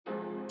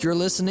You're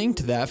listening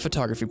to That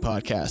Photography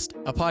Podcast,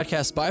 a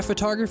podcast by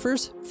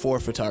photographers for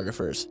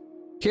photographers.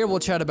 Here we'll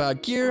chat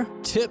about gear,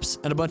 tips,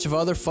 and a bunch of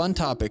other fun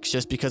topics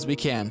just because we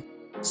can.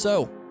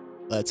 So,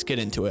 let's get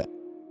into it.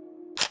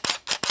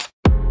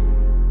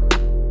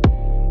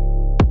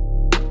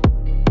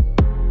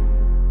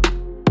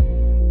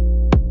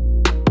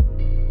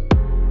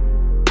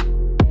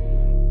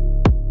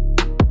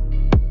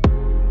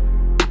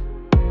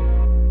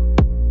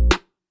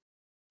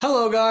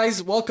 Hello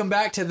guys, welcome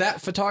back to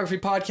That Photography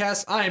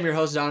Podcast. I am your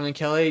host, Donovan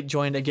Kelly,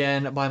 joined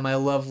again by my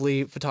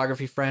lovely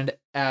photography friend,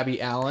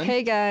 Abby Allen.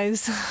 Hey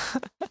guys.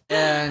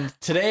 And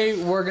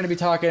today we're going to be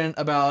talking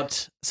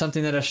about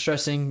something that is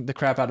stressing the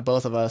crap out of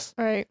both of us.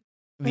 Right.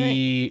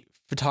 The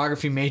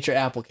photography major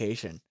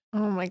application.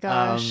 Oh my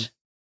gosh.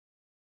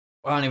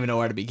 I don't even know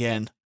where to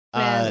begin.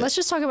 Man, let's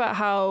just talk about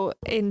how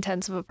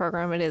intense of a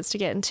program it is to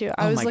get into.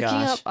 I was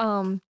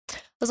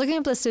looking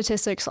up the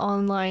statistics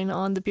online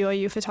on the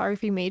BYU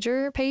photography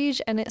major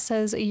page, and it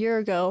says a year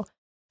ago,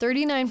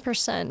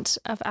 39%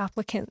 of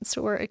applicants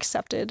were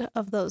accepted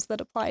of those that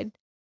applied.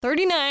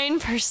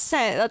 39%.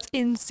 That's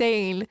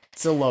insane.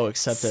 It's a low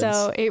acceptance.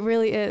 So it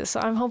really is. So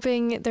I'm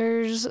hoping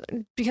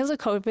because of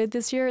COVID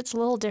this year, it's a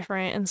little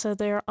different. And so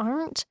there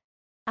aren't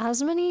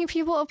as many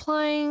people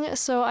applying.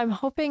 So I'm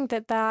hoping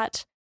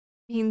that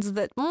means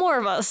that more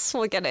of us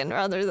will get in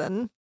rather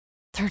than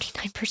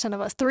 39%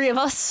 of us. 3 of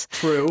us.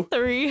 True.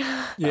 3.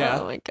 Yeah.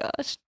 Oh my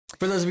gosh.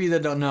 For those of you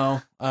that don't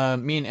know,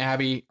 me and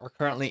Abby are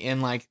currently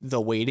in like the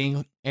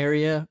waiting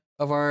area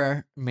of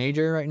our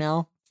major right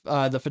now.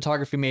 The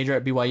photography major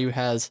at BYU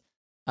has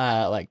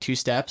like 2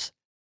 steps.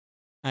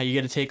 You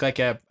get to take like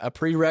a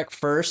prereq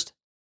first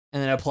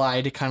and then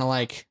apply to kind of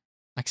like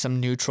some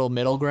neutral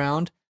middle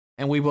ground.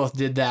 And we both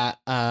did that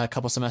a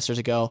couple semesters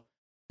ago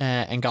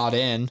and got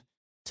in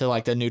to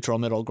like the neutral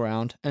middle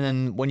ground. And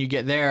then when you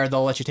get there,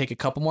 they'll let you take a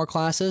couple more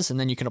classes and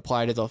then you can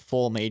apply to the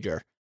full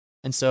major.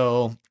 And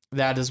so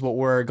that is what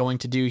we're going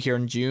to do here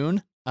in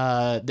June.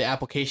 The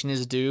application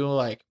is due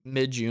like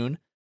mid-June.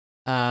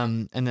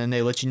 And then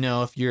they let you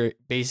know if you're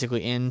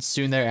basically in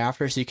soon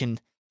thereafter, so you can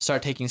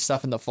start taking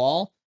stuff in the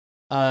fall.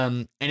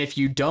 And if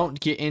you don't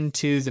get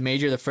into the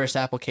major, the first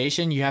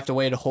application, you have to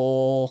wait a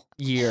whole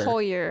year.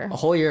 A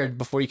whole year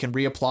before you can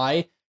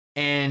reapply.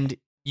 And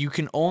you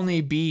can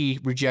only be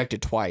rejected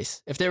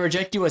twice. If they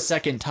reject you a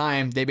second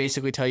time, they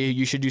basically tell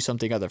you should do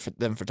something other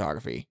than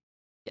photography.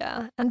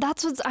 Yeah. And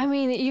that's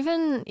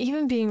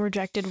even being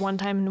rejected one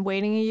time and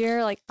waiting a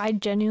year, like I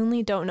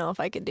genuinely don't know if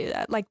I could do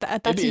that. Like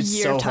that's a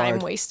year time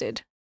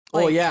wasted.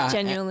 Like, oh yeah.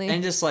 Genuinely.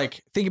 And just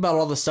like think about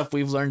all the stuff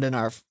we've learned in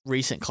our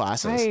recent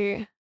classes.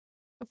 Right.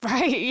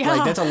 Yeah.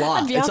 Like that's a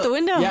lot. I'd be out the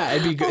window. Yeah.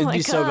 It'd be good. It'd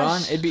be so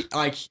gone. Gosh. It'd be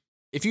like,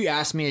 if you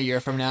asked me a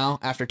year from now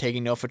after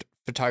taking no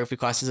photography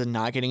classes and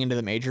not getting into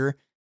the major,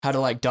 how to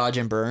like dodge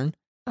and burn.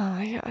 Oh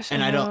my gosh.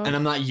 And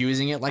I'm not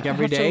using it like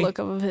every day. To look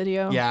up a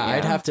video. Yeah.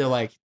 I'd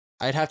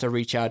have to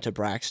reach out to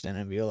Braxton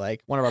and be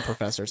like, one of our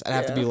professors. I'd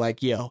have to be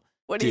like, yo,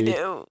 what do you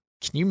do?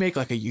 Can you make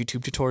like a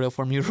YouTube tutorial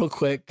for me real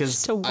quick? Because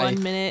just a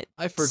 1 minute.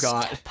 I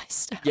forgot. Step by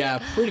step. Yeah,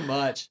 pretty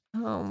much.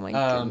 Oh my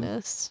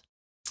goodness.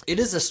 It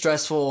is a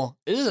stressful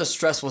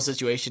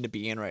situation to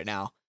be in right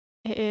now.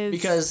 It is.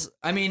 Because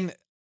I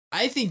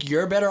think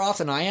you're better off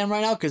than I am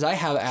right now because I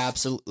have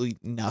absolutely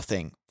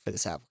nothing for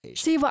this application.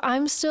 See, but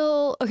I'm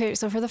still okay.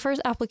 So for the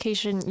first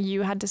application,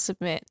 you had to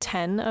submit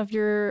 10 of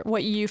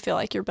what you feel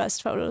like your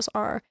best photos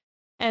are.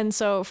 And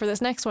so for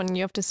this next one,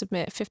 you have to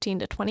submit 15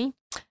 to 20.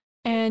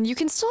 And you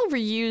can still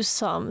reuse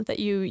some that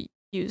you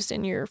used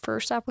in your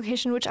first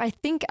application, which I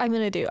think I'm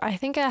going to do. I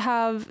think I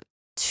have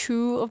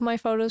 2 of my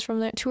photos from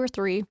there, 2 or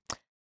 3,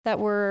 that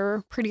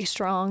were pretty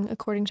strong,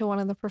 according to one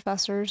of the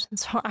professors. And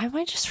so I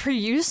might just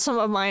reuse some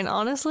of mine,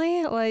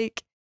 honestly.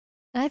 Like,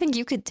 and I think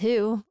you could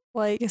too.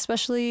 Like,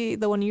 especially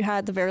the one you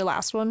had, the very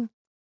last one.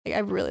 Like, I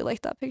really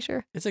like that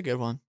picture. It's a good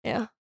one.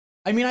 Yeah.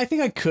 I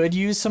think I could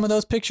use some of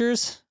those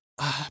pictures,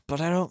 but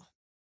I don't.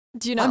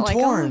 Do you not I'm like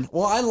torn. them?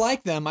 Well, I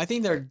like them. I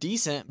think they're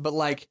decent, but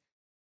like,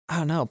 I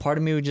don't know. Part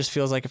of me just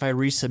feels like if I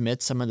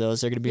resubmit some of those,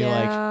 they're gonna be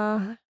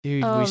like,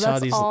 dude, we saw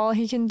these. All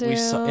he can do. We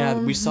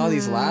saw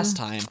these last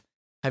time.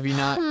 Have you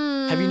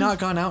not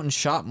gone out and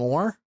shot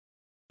more?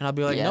 And I'll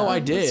be like, no, I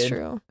did. That's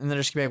true. And then they're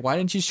just gonna be like, why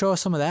didn't you show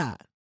us some of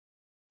that?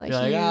 Like,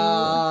 I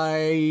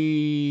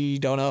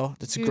don't know.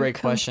 That's a great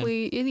question.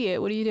 Complete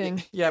idiot. What are you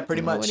doing? Yeah,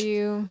 pretty much.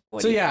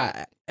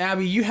 Yeah,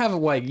 Abby, you have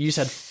you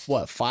said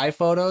 5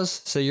 photos?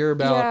 So you're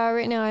about. Yeah,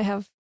 right now I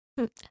have.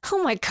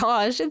 Oh my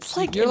gosh, it's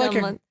like you're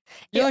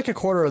like a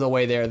quarter of the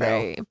way there though.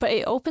 Right, but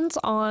it opens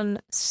on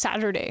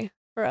Saturday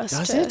for us.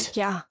 Does it?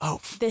 Yeah. Oh,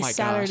 this my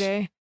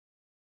Saturday. Gosh.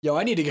 Yo,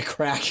 I need to get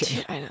cracking.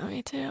 Dude, I know,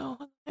 me too.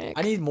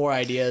 I need more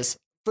ideas.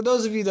 For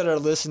those of you that are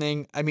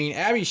listening,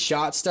 Abby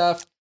shot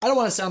stuff. I don't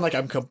want to sound like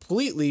I'm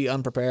completely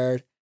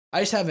unprepared.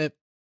 I just haven't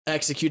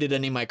executed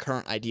any of my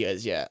current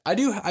ideas yet. I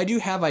do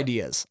have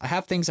ideas. I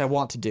have things I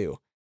want to do,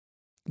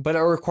 but it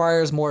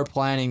requires more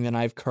planning than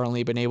I've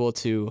currently been able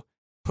to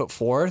put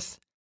forth.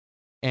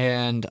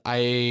 And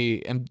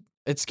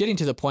it's getting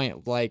to the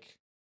point like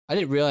I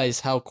didn't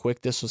realize how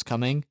quick this was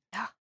coming.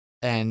 Yeah.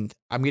 And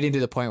I'm getting to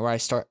the point where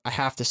I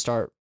have to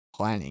start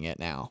planning it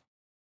now.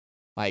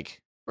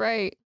 Like,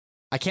 Right.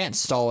 I can't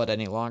stall it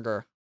any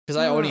longer because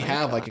I Oh only my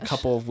have like a gosh.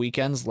 couple of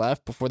weekends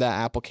left before that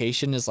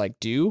application is like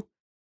due.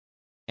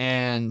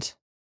 And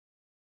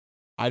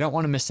I don't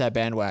want to miss that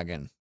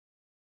bandwagon.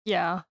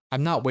 Yeah.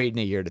 I'm not waiting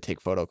a year to take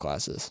photo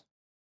classes.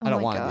 Oh I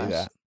don't my want to do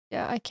gosh. that.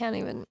 Yeah, I can't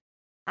even.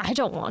 I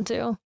don't want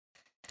to.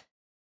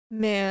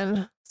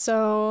 Man.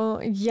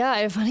 So, yeah,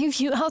 if any of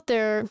you out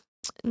there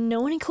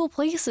know any cool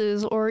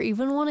places or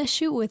even want to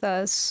shoot with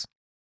us,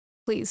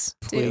 please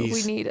do. We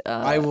Please. need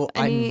I'm-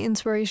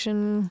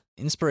 inspiration.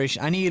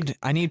 Inspiration.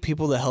 I need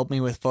people to help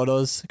me with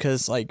photos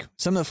because like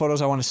some of the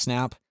photos I want to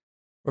snap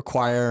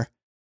require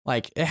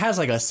like it has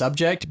like a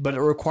subject, but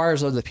it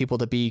requires other people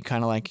to be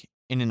kind of like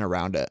in and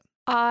around it.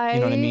 I You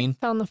know what I mean?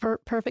 found the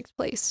perfect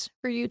place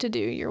for you to do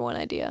your one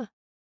idea.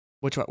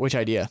 Which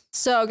idea?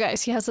 So,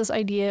 guys, he has this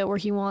idea where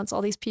he wants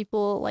all these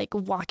people like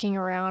walking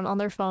around on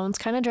their phones,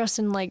 kind of dressed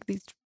in like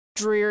these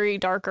dreary,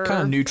 darker,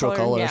 Kind of neutral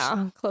colors.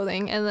 Yeah,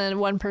 clothing, and then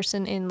one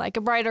person in like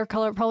a brighter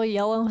color, probably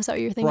yellow. Is that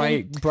what you're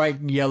thinking?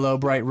 Bright yellow,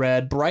 bright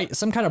red,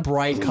 some kind of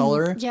bright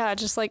color. Yeah,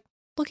 just like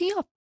looking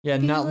up. Yeah,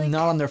 being, not like,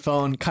 not on their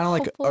phone. Kind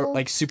of hopeful,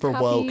 like super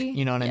woke. happy.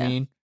 You know what I Yeah.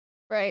 mean?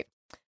 Right.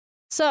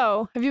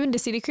 So, have you been to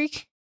Cedar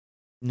Creek?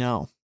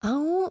 No.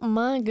 Oh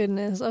my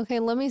goodness. Okay,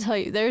 let me tell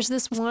you. There's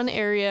this one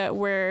area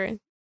where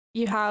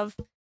you have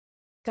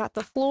got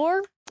the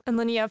floor, and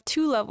then you have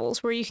 2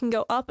 levels where you can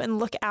go up and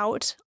look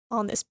out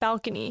on this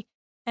balcony.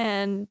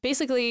 And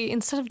basically,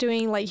 instead of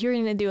doing like you're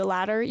going to do a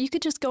ladder, you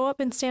could just go up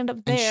and stand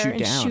up there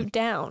and shoot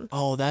down.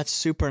 Oh, that's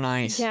super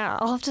nice. Yeah,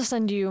 I'll have to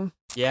send you.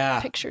 Yeah,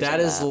 Pictures that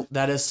of is that.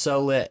 that is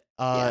so lit.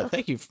 Yeah.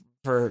 Thank you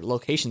for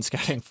location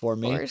scouting for Of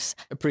me. course.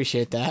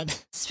 Appreciate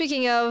that.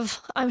 Speaking of,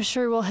 I'm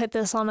sure we'll hit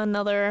this on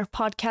another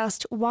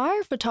podcast. Why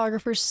are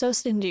photographers so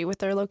stingy with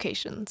their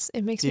locations?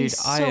 It makes me Dude,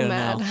 so I don't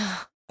mad.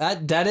 know.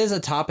 That is a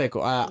topic. So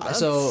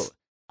That's-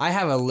 I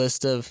have a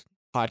list of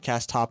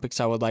podcast topics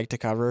I would like to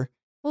cover,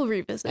 We'll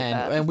revisit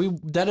that. and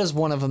that is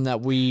one of them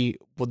that we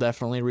will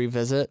definitely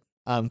revisit.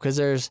 Because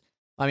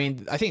I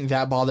think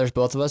that bothers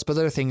both of us, but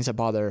there are things that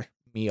bother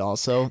me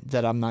also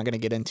that I'm not gonna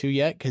get into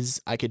yet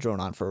because I could drone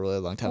on for a really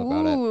long time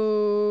about it.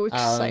 Ooh,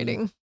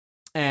 exciting.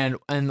 And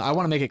I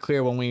want to make it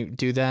clear when we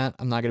do that,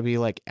 I'm not going to be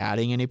like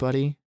adding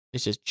anybody.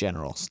 It's just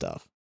general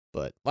stuff.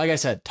 But like I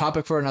said,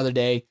 topic for another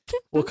day.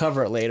 We'll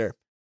cover it later.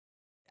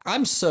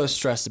 I'm so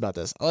stressed about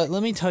this. Let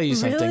me tell you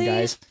something, Really?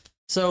 guys.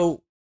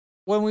 So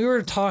when we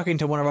were talking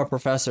to one of our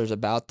professors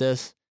about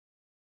this,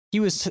 he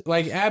was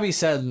like Abby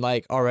said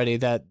like already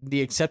that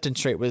the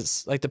acceptance rate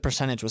was like the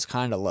percentage was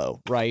kind of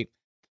low, right?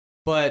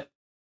 But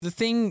the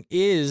thing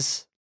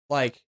is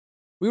like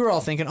we were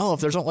all thinking, oh, if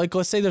there's like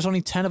let's say there's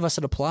only 10 of us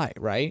that apply,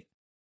 right?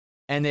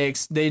 And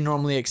they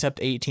normally accept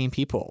 18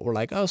 people. We're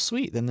like, oh,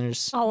 sweet. Then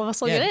there's All of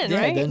us will get in,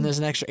 right? Then there's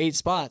an extra 8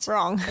 spots.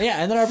 Wrong. Yeah,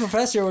 and then our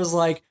professor was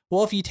like,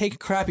 well, if you take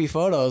crappy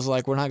photos,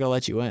 like we're not gonna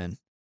let you in.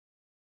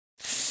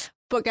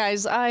 But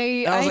guys,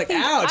 I was like,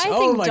 think, ouch. I Oh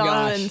think my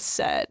Donovan's gosh.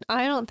 set.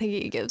 I don't think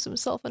he gives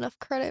himself enough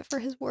credit for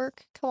his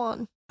work. Come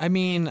on. I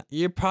mean,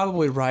 you're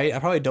probably right. I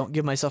probably don't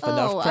give myself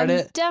enough I'm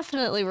credit.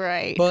 definitely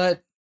right.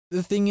 But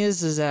the thing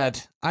is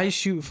that I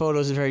shoot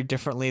photos very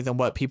differently than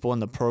what people in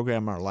the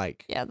program are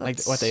like. yeah, Like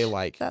that's what they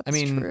like. That's I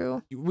mean,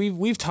 true.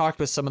 we've talked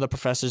with some of the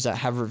professors that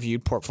have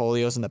reviewed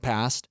portfolios in the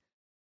past.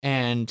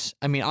 And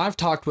I mean, I've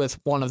talked with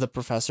one of the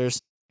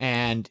professors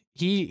and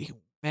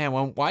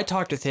when I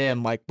talked with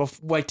him, like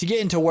to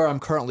get into where I'm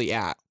currently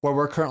at, where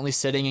we're currently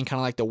sitting in kind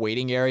of like the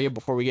waiting area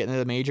before we get into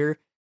the major.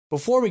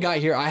 Before we got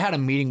here, I had a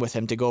meeting with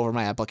him to go over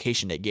my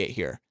application to get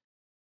here.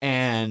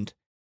 And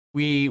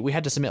we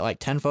had to submit like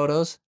 10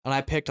 photos and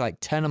I picked like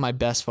 10 of my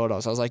best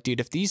photos. I was like, dude,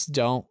 if this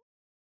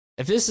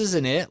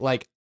isn't it,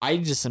 like I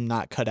just am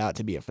not cut out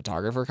to be a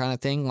photographer kind of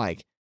thing.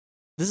 Like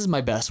this is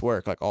my best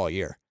work like all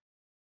year.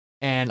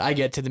 And I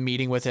get to the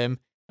meeting with him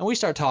and we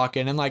start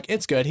talking and like,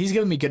 it's good. He's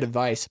giving me good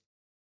advice.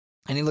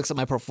 And he looks at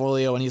my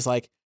portfolio and he's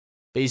like,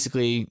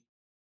 basically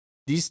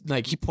these,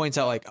 like he points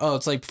out like, oh,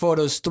 it's like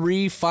photos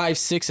 3, 5,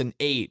 6, and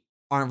 8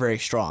 aren't very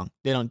strong.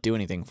 They don't do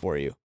anything for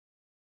you.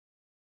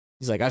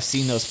 He's like, I've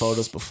seen those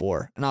photos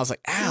before. And I was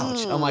like,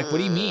 ouch. I'm like, what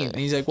do you mean? And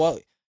he's like, well,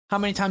 how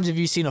many times have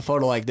you seen a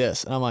photo like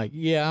this? And I'm like,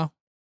 yeah,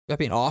 I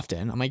mean,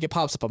 often. I'm like, it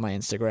pops up on my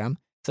Instagram.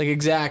 It's like,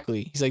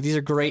 exactly. He's like, these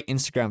are great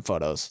Instagram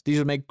photos. These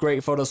would make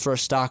great photos for a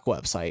stock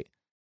website.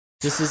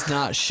 This does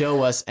not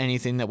show us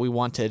anything that we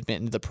want to admit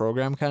into the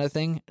program kind of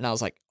thing. And I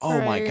was like, oh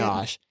my Right.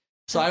 gosh.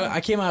 So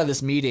I came out of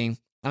this meeting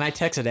and I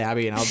texted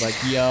Abby and I was like,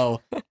 yo,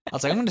 I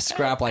was like, I'm going to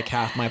scrap like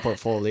half my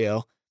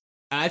portfolio.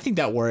 And I think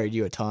that worried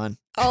you a ton.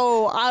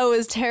 Oh, I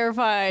was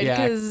terrified Yeah,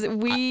 because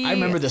I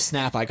remember the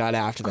snap I got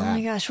after Oh that.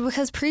 my gosh,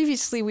 because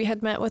previously we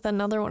had met with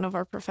another one of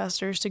our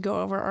professors to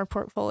go over our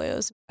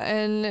portfolios.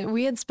 And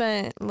we had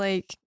spent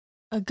like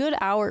a good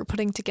hour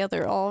putting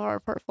together all of our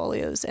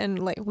portfolios, and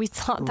like we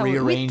thought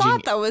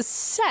that was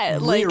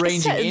set, like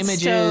rearranging set in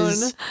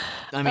images.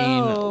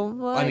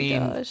 stone. I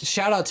mean,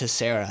 shout out to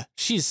Sarah.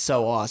 She's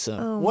so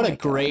awesome. What a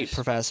great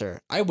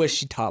professor. I wish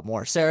she taught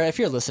more. Sarah, if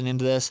you're listening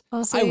to this,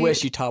 Honestly, I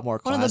wish you taught more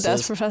classes. One of the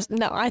best professors.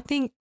 No, I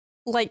think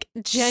like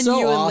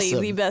genuinely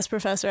the best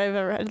professor I've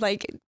ever had.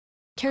 Like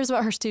cares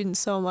about her students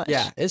so much.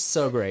 Yeah, it's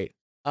so great.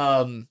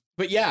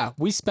 But yeah,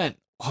 we spent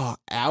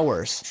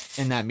hours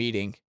in that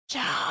meeting.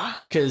 Yeah.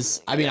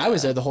 Because, I mean, I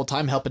was there the whole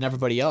time helping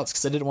everybody else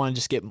because I didn't want to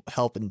just get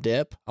help and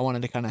dip. I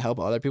wanted to kind of help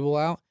other people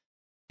out.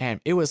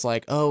 And it was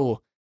like, oh,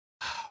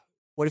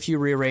 what if you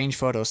rearrange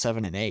photo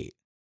 7 and 8?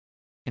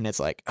 And it's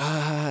like,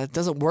 it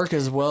doesn't work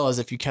as well as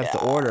if you kept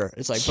the order.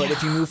 It's like, but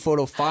if you move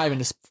photo 5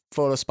 into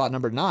photo spot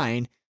number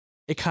 9,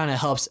 it kind of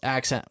helps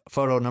accent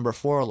photo number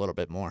 4 a little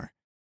bit more.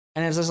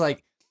 And it's just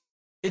like,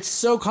 it's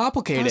so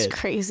complicated. That's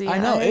crazy. I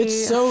know.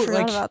 It's so,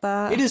 like, about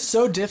that. It is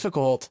so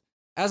difficult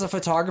as a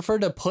photographer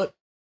to put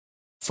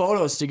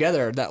photos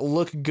together that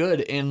look good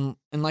in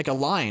like a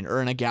line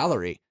or in a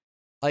gallery.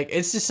 Like,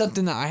 it's just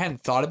something that I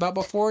hadn't thought about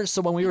before.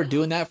 So when we were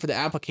doing that for the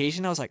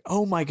application, I was like,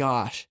 oh my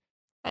gosh,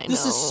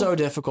 this is so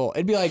difficult.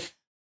 It'd be like,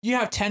 you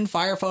have 10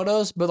 fire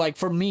photos, but like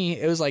for me,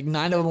 it was like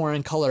 9 of them were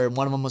in color and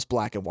 1 of them was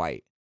black and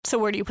white. So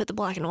where do you put the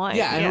black and white?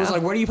 Yeah, and it was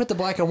like, where do you put the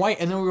black and white?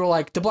 And then we were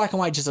like, the black and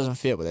white just doesn't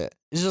fit with it.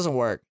 It just doesn't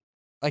work.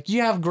 Like,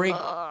 you have great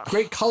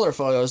color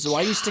photos. So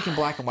why are you sticking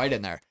black and white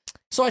in there?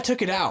 So I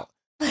took it out.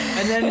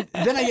 And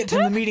then I get to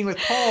the meeting with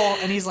Paul,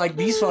 and he's like,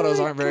 these photos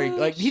aren't very,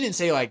 like, he didn't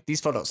say, like, these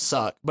photos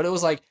suck, but it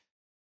was like,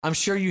 I'm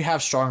sure you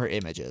have stronger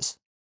images.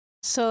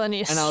 So then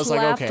you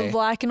slapped the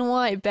black and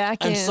white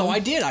back in. And so I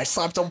did. I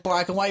slapped the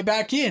black and white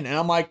back in. And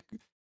I'm like,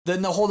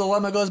 then the whole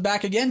dilemma goes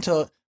back again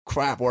to,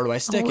 crap, where do I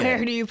stick it?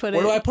 Where do you put it?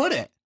 Where do I put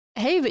it?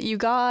 Hey, but you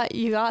got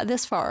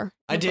this far.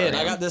 I did.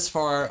 I got this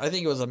far. I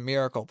think it was a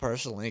miracle,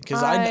 personally,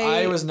 because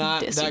I was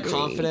not that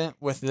confident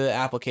with the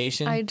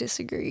application. I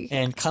disagree.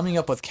 And coming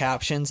up with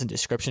captions and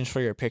descriptions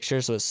for your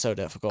pictures was so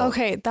difficult.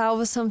 Okay, that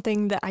was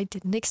something that I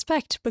didn't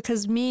expect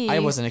because I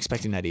wasn't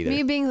expecting that either.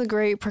 Me being the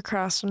great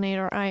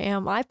procrastinator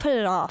I put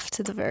it off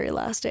to the very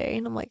last day.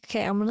 And I'm like,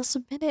 okay, I'm going to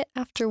submit it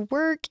after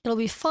work. It'll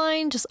be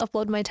fine. Just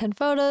upload my 10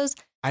 photos.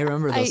 I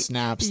remember those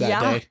snaps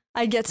that day.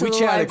 I get to we the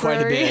chatted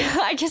library. Quite a bit.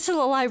 I get to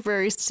the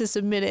libraries to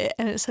submit it,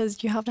 and it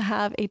says you have to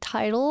have a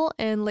title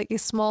and like a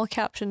small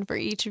caption for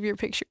each of your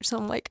pictures. So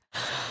I'm like,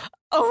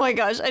 oh my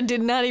gosh, I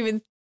did not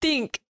even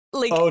think.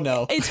 Like, oh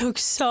no, it took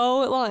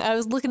so long. I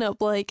was looking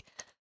up like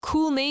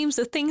cool names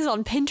of things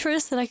on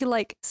Pinterest that I could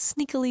like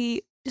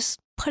sneakily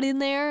just put in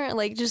there,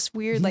 like just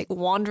weird like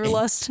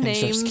wanderlust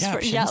names.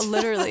 Yeah,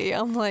 literally.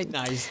 I'm like,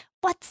 nice.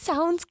 What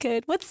sounds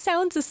good? What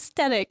sounds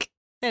aesthetic?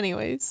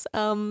 Anyways,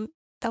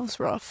 that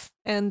was rough.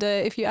 And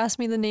if you asked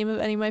me the name of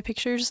any of my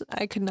pictures,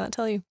 I could not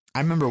tell you.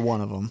 I remember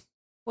one of them.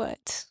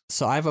 What?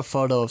 So I have a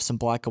photo of some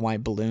black and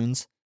white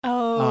balloons.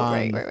 Oh,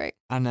 right.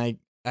 And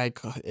I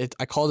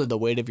called it the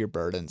weight of your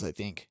burdens, I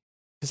think,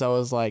 because I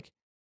was like,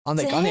 on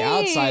the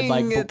outside,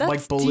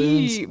 like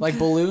balloons, deep. Like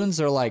balloons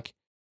are like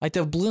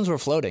the balloons were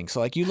floating.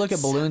 So like you look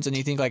at balloons and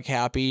you think like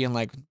happy and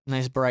like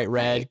nice bright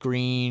red,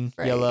 green,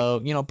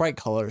 yellow, bright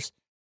colors.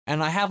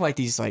 And I have like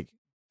these like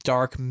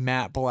dark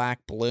matte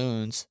black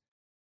balloons.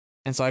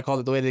 And so I called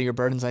it the weight of your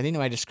burdens. I think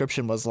my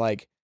description was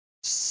like,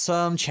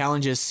 some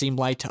challenges seem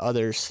light to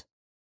others,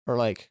 or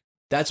like,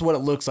 that's what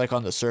it looks like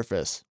on the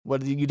surface.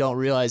 What you don't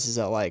realize is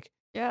that like,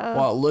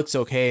 while it looks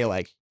okay,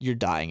 like you're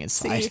dying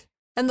inside. See?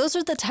 And those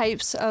are the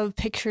types of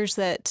pictures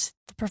that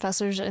the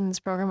professors in this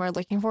program are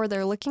looking for.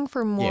 They're looking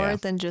for more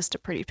than just a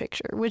pretty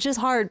picture, which is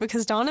hard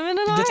because Donovan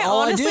and I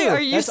honestly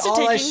are used to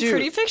taking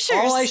pretty pictures.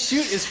 All I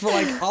shoot is for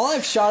like, all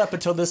I've shot up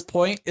until this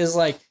point is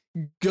like,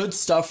 good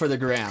stuff for the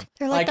gram.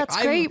 They're like,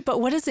 that's great, but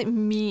what does it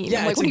mean? Yeah,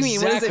 I'm like, what do you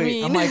mean? What does it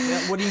mean? I'm like,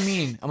 what do you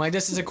mean? I'm like,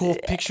 this is a cool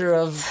picture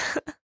of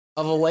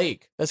a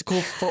lake. That's a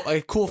cool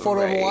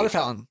photo of a water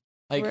fountain.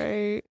 Like,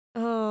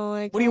 oh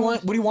my God. What do you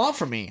want? What do you want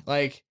from me?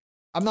 Like,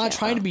 I'm not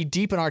trying to be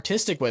deep and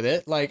artistic with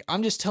it. Like,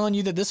 I'm just telling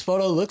you that this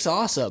photo looks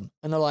awesome,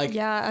 and they're like,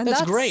 and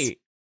that's great.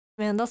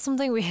 Man, that's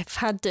something we've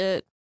had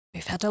to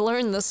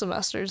learn this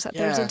semester, is that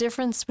there's a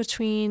difference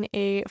between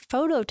a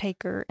photo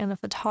taker and a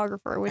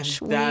photographer,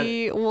 which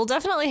we will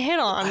definitely hit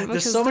on.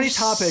 There's so many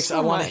topics I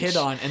want to hit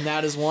on, and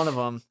that is one of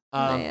them,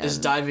 is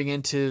diving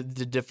into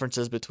the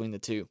differences between the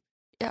two.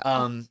 Yeah.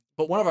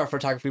 But one of our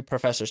photography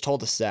professors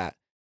told us that,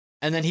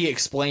 and then he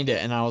explained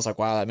it, and I was like,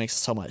 wow, that makes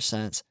so much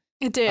sense.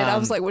 It did. I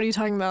was like, what are you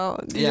talking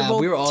about? Yeah,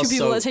 we were all two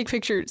people that take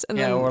pictures. And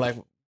then we're like,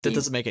 that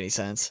doesn't make any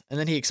sense. And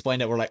then he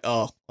explained it. We're like,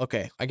 oh,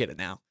 okay, I get it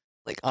now.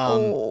 Like,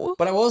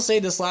 But I will say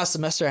this last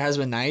semester has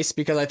been nice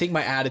because I think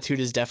my attitude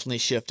has definitely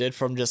shifted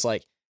from just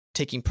like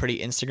taking pretty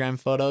Instagram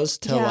photos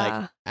to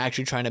like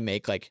actually trying to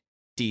make like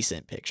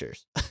decent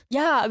pictures.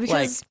 Yeah,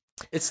 because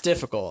like, it's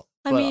difficult.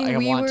 I mean,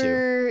 we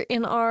were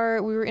in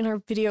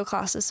our video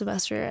class this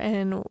semester,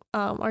 and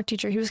our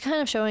teacher, he was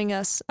kind of showing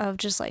us of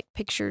just like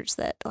pictures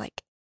that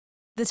like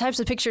the types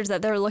of pictures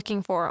that they're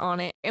looking for on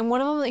it. And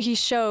one of them that he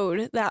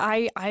showed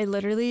that I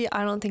literally,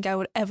 I don't think I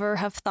would ever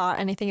have thought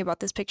anything about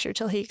this picture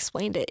till he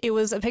explained it. It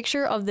was a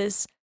picture of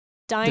this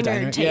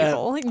diner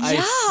table. Yeah.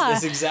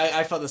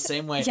 I felt the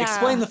same way. Yeah.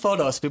 Explain the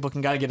photo so people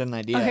can get an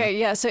idea. Okay,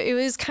 yeah. So it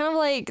was kind of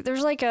like,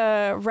 there's like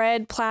a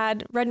red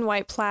and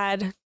white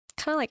plaid,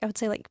 kind of like, I would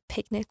say like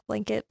picnic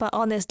blanket, but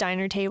on this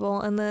diner table.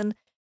 And then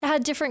it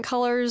had different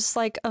colors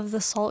like of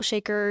the salt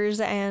shakers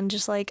and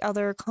just like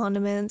other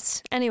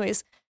condiments.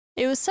 Anyways,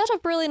 it was set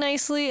up really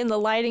nicely and the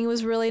lighting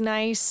was really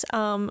nice.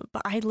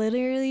 But I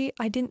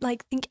didn't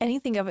like think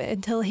anything of it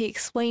until he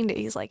explained it.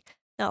 He's like,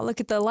 now look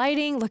at the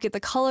lighting, look at the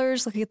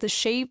colors, look at the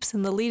shapes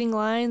and the leading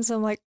lines.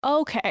 I'm like,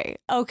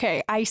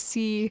 okay, I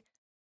see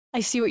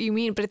what you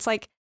mean. But it's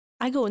like,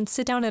 I go and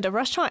sit down at a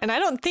restaurant and I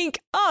don't think,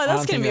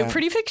 that's going to be a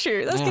pretty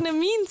picture. That's going to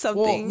mean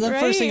something. Well, the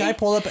first thing I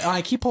pull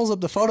up, he pulls up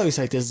the photo. He's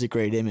like, this is a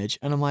great image.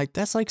 And I'm like,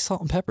 that's like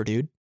salt and pepper,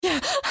 dude. Yeah.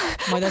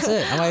 I'm like, that's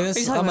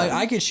it. I'm like,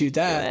 I could shoot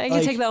that. I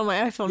could take that on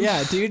my iPhone.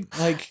 Yeah, dude.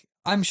 Like,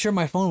 I'm sure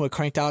my phone would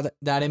crank out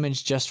that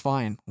image just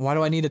fine. Why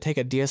do I need to take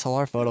a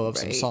DSLR photo of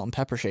some salt and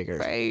pepper shakers?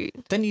 Right.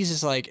 Then he's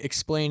just like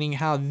explaining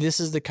how this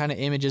is the kind of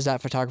images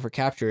that photographer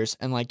captures.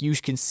 And like, you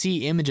can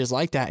see images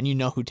like that and you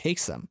know who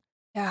takes them.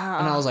 Yeah.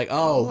 And I was like,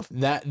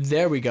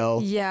 there we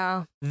go.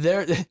 Yeah.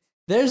 There's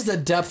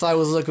the depth I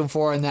was looking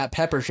for in that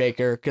pepper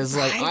shaker. Cause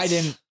like,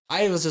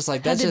 I was just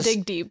like, that's just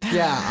dig deep.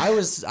 Yeah, I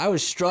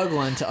was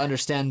struggling to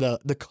understand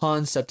the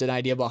concept and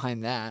idea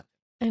behind that.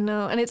 I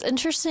know, and it's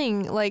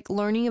interesting, like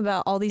learning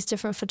about all these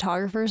different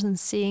photographers and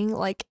seeing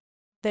like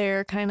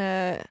their kind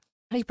of, how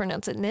do you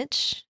pronounce it,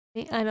 niche?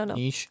 I don't know.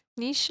 Niche.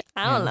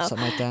 I don't know.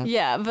 Something like that.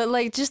 Yeah, but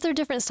like just their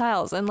different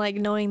styles and like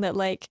knowing that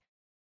like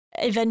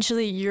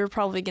eventually you're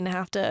probably gonna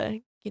have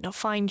to,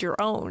 find your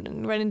own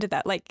and run into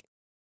that like.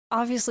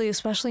 Obviously,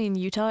 especially in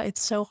Utah,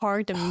 it's so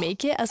hard to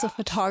make it as a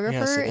photographer.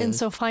 Yes, and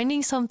so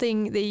finding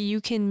something that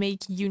you can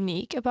make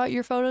unique about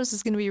your photos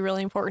is going to be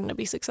really important to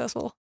be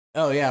successful.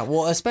 Oh, yeah.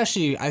 Well,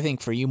 especially, I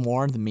think, for you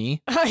more than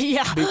me.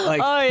 Yeah.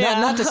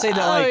 Not to say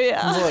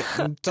that,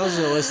 look, those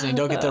that are listening,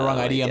 don't get the wrong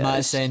idea. I'm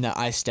not saying that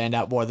I stand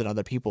out more than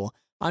other people.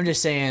 I'm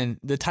just saying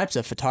the types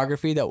of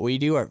photography that we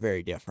do are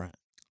very different.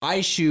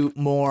 I shoot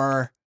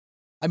more...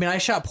 I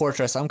shot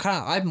portraits.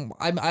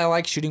 I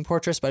like shooting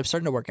portraits, but I'm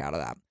starting to work out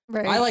of that.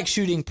 Right. I like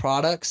shooting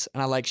products,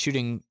 and I like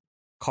shooting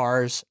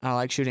cars, and I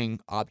like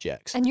shooting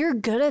objects. And you're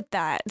good at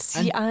that.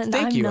 See,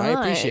 thank you. Not.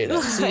 I appreciate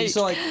it. See,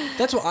 so like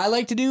that's what I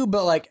like to do.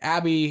 But like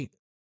Abby,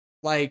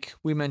 like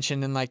we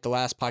mentioned in like the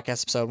last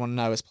podcast episode when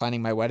I was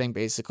planning my wedding,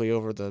 basically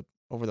over the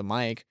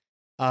mic,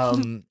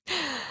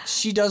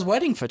 she does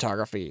wedding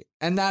photography,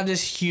 and that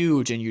is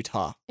huge in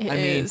Utah.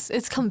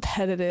 It's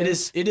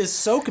competitive. It is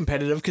so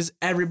competitive because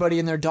everybody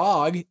and their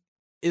dog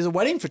is a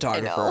wedding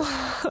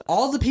photographer.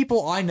 All the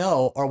people I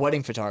know are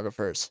wedding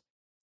photographers.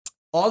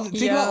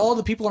 Think about all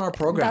the people in our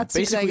program. That's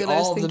basically exactly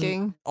all of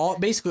them.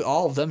 Basically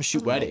all of them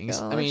shoot weddings.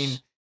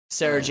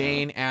 Sarah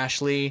Jane,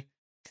 Ashley.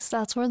 Because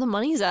that's where the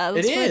money's at.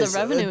 That's where the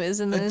revenue is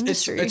in the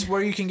industry. It's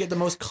where you can get the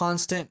most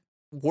constant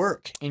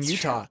work in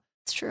Utah.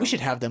 It's true. We should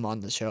have them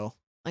on the show.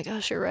 My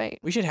gosh, you're right.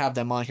 We should have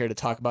them on here to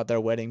talk about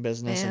their wedding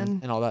business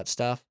and all that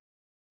stuff.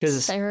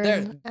 Because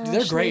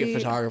they're great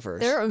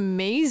photographers. They're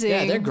amazing.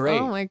 Yeah, they're great.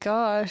 Oh my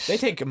gosh. They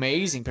take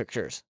amazing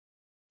pictures.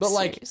 But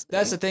Seriously.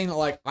 That's the thing that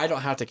like I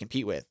don't have to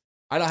compete with.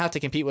 I don't have to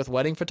compete with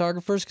wedding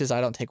photographers because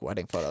I don't take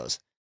wedding photos.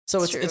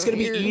 So it's going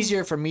to be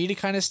easier for me to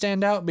kind of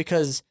stand out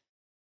because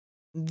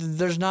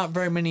there's not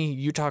very many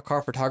Utah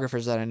car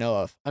photographers that I know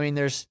of.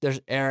 There's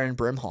Aaron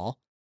Brimhall.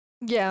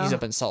 Yeah. He's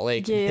up in Salt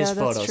Lake. Yeah, his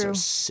photos are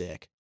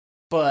sick.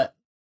 But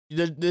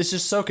it's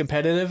just so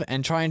competitive,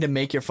 and trying to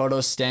make your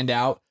photos stand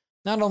out,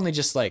 not only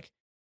just like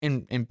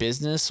in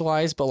business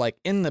wise, but like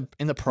in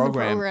the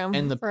program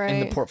and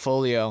the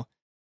portfolio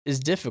is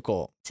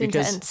difficult. It's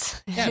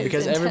intense. Yeah,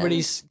 because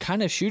everybody's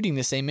kind of shooting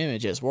the same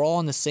images. We're all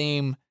on the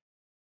same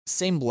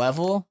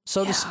level,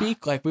 so to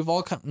speak. Like we've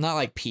all not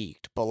like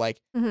peaked, but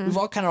like we've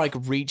all kind of like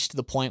reached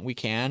the point we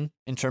can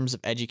in terms of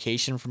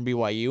education from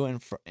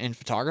BYU and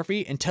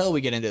photography until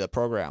we get into the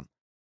program.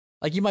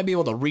 Like you might be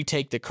able to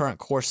retake the current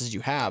courses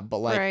you have, but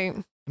like,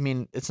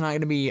 it's not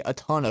going to be a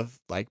ton of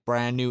like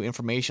brand new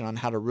information on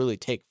how to really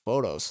take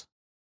photos.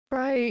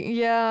 Right.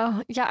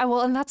 Yeah. Yeah.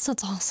 Well, and that's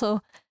what's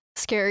also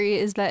scary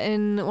is that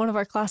in one of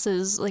our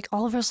classes, like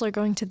all of us are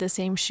going to the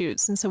same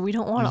shoots. And so we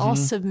don't want to all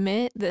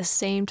submit the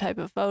same type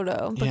of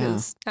photo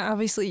because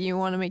obviously you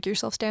want to make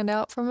yourself stand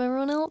out from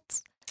everyone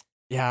else.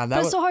 Yeah,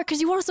 that's so hard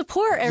because you want to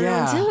support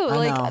everyone too.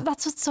 Like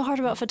that's what's so hard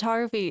about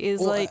photography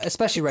is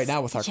especially right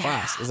now with our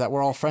class is that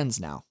we're all friends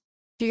now.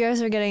 If you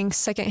guys are getting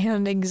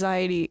secondhand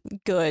anxiety,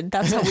 good.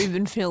 That's how we've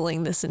been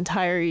feeling this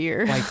entire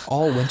year. Like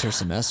all winter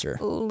semester.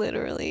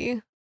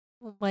 Literally.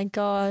 Oh my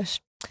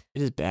gosh.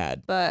 It is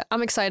bad. But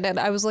I'm excited.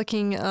 I was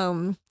looking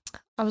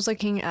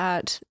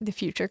at the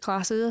future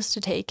classes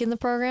to take in the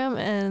program,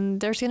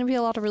 and there's going to be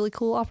a lot of really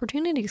cool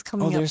opportunities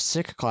coming up. There's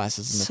sick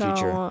classes in the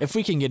future. If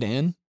we can get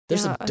in,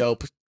 there's some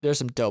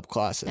dope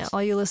classes. Yeah,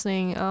 all you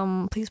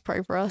listening, please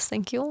pray for us.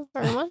 Thank you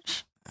very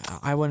much.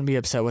 I wouldn't be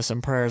upset with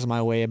some prayers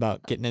my way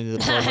about getting into the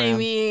program. I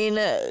mean,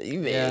 you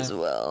may as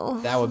well.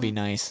 That would be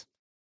nice.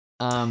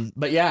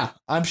 But yeah,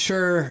 I'm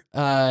sure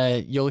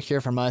you'll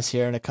hear from us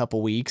here in a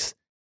couple weeks,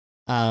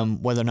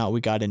 whether or not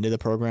we got into the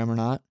program or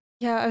not.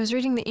 Yeah, I was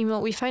reading the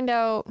email. We find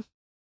out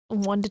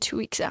 1 to 2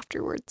 weeks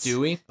afterwards. Do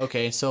we?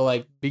 Okay, so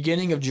like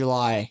beginning of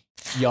July,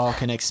 y'all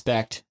can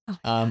expect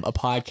a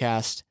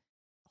podcast,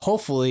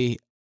 hopefully,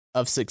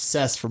 of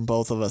success from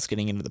both of us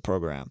getting into the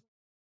program.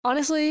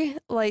 Honestly,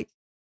 like,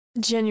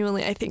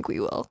 genuinely, I think we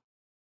will.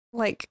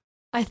 Like,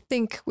 I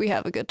think we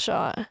have a good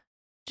shot.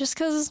 Just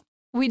because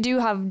we do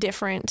have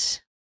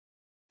different,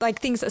 like,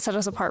 things that set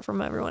us apart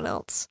from everyone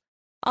else.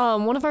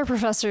 One of our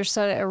professors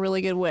said it a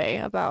really good way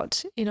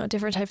about,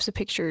 different types of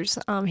pictures.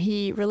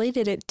 He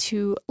related it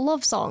to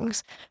love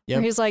songs. Yep.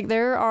 Where he's like,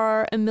 there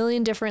are a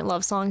million different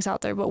love songs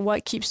out there, but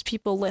what keeps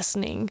people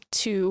listening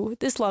to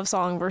this love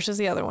song versus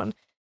the other one?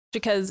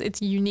 Because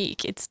it's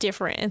unique, it's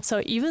different. And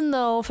so even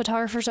though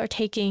photographers are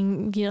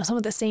taking, some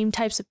of the same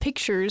types of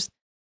pictures,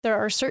 there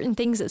are certain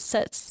things that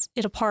sets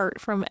it apart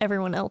from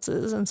everyone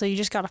else's. And so you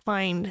just got to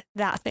find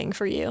that thing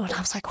for you. And I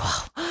was like,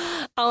 wow,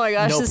 oh my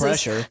gosh, No this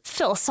pressure. is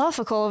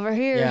philosophical over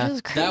here. Yeah, This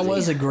is crazy. that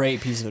was a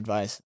great piece of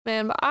advice.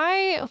 Man, but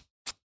I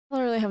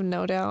literally have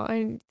no doubt.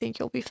 I think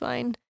you'll be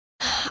fine.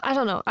 I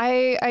don't know.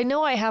 I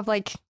know I have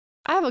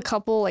a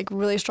couple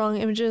really strong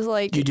images.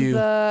 Like You do.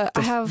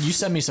 You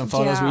sent me some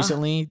photos yeah.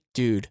 recently,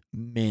 dude.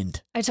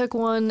 Mint. I took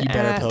one. You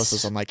better at, post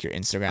those on your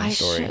Instagram I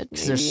story should,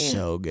 because they're maybe.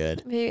 so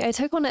good. Maybe I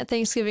took one at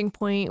Thanksgiving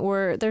Point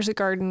where there's a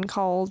garden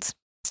called,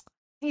 I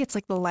think it's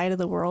the Light of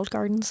the World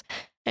Gardens.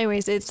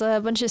 Anyways, it's a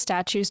bunch of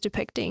statues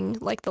depicting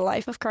the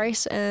life of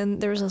Christ,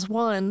 and there was this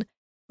one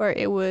where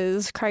it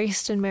was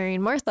Christ and Mary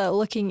and Martha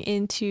looking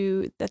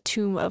into the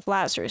tomb of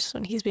Lazarus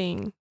when he's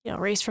being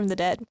raised from the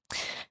dead.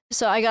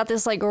 So I got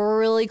this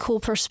really cool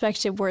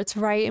perspective where it's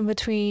right in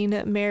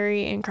between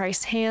Mary and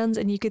Christ's hands,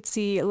 and you could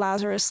see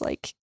Lazarus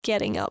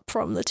getting up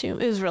from the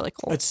tomb. It was really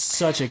cool. It's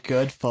such a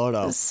good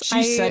photo.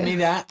 She sent me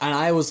that, and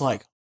I was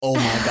like, oh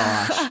my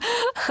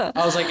gosh.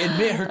 I was like,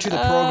 admit her to the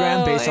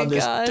program based on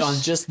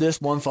just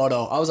this one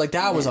photo. I was like,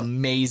 that was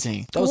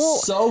amazing. That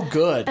was so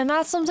good. And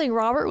that's something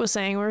Robert was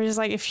saying, where he's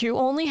like, if you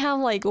only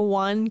have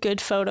one good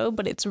photo,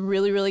 but it's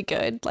really, really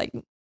good,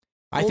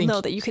 we'll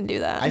know that you can do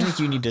that. I think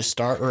you need to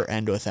start or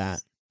end with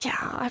that. Yeah,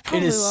 I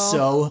probably will. It is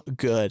so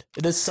good.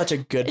 It is such a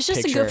good It's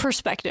just picture. a good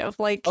perspective.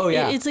 Oh,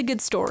 yeah. It's a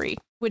good story,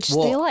 which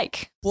they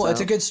like. Well, so.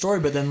 it's a good story,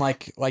 but then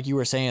like you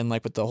were saying,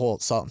 with the whole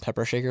salt and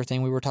pepper shaker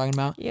thing we were talking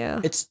about, Yeah.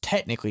 it's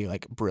technically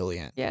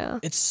brilliant. Yeah.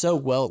 It's so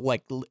well,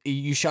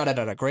 you shot it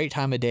at a great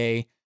time of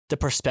day. The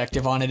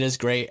perspective on it is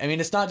great. I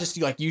mean, it's not just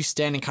you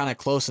standing kind of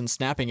close and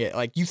snapping it.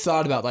 You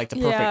thought about the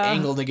perfect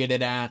angle to get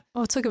it at.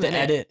 Oh, it took a The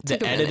minute.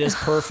 edit is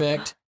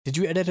perfect. Did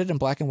you edit it in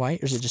black and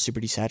white, or is it just super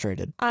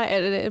desaturated? I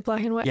edited it in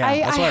black and white. Yeah,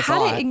 that's what I had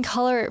thought. it in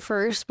color at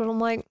first, but I'm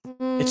like,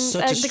 It's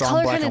such a the strong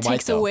color black kind of and white,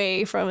 takes though.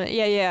 away from it.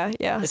 Yeah.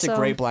 It's a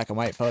great black and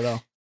white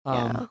photo.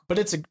 Yeah. But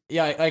it's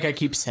like I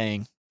keep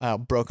saying,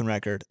 broken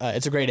record.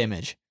 It's a great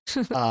image.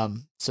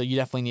 So you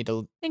definitely need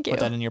to Thank you. put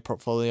that in your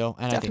portfolio,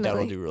 and I think that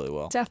will do really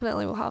well.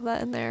 Definitely we'll have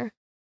that in there.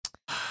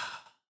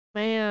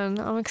 Man,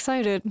 I'm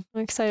excited.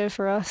 I'm excited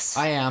for us.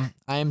 I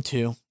am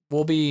too.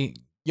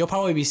 You'll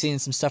probably be seeing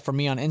some stuff from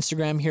me on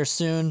Instagram here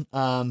soon.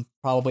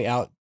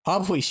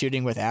 Probably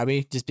shooting with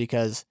Abby, just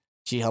because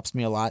she helps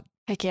me a lot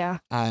Heck yeah.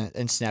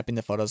 in snapping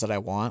the photos that I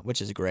want, which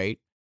is great.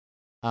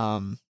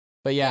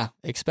 But yeah,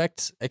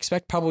 expect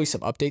probably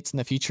some updates in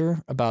the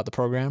future about the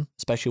program,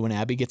 especially when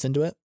Abby gets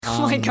into it.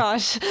 Oh my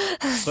gosh.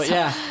 But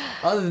yeah,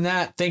 other than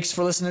that, thanks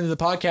for listening to the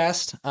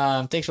podcast.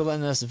 Thanks for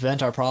letting us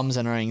vent our problems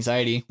and our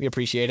anxiety. We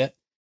appreciate it.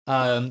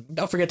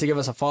 Don't forget to give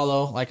us a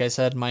follow. Like I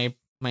said, my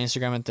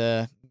Instagram at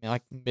the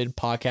mid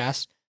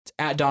podcast. It's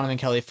at Donovan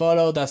Kelly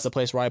Photo. That's the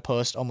place where I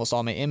post almost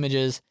all my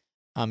images.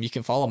 You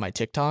can follow my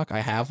TikTok. I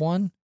have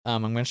one.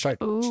 I'm gonna start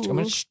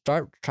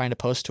trying to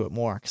post to it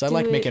more because I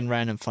like making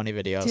random funny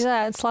videos. Do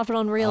that and slap it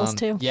on Reels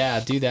too. Yeah,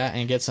 do that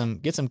and get some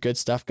good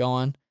stuff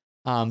going.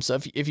 So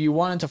if you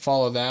wanted to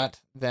follow that,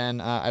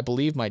 then I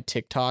believe my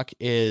TikTok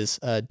is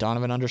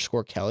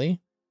Donovan_Kelly.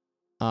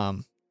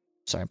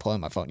 Sorry, I'm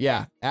pulling my phone.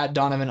 Yeah, at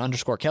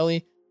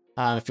Donovan_Kelly.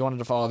 If you wanted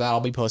to follow that, I'll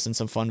be posting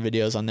some fun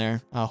videos on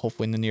there,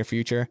 hopefully in the near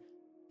future.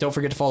 Don't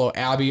forget to follow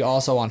Abby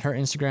also on her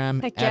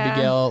Instagram, Heck yeah.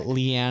 Abigail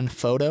Leanne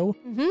Photo.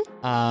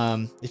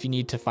 Mm-hmm. If you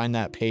need to find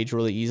that page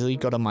really easily,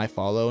 go to my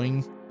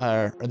following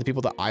or the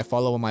people that I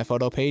follow on my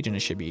photo page, and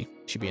it should be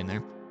in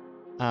there.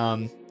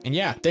 And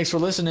yeah, thanks for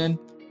listening.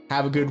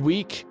 Have a good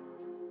week.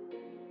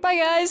 Bye,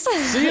 guys.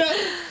 See ya.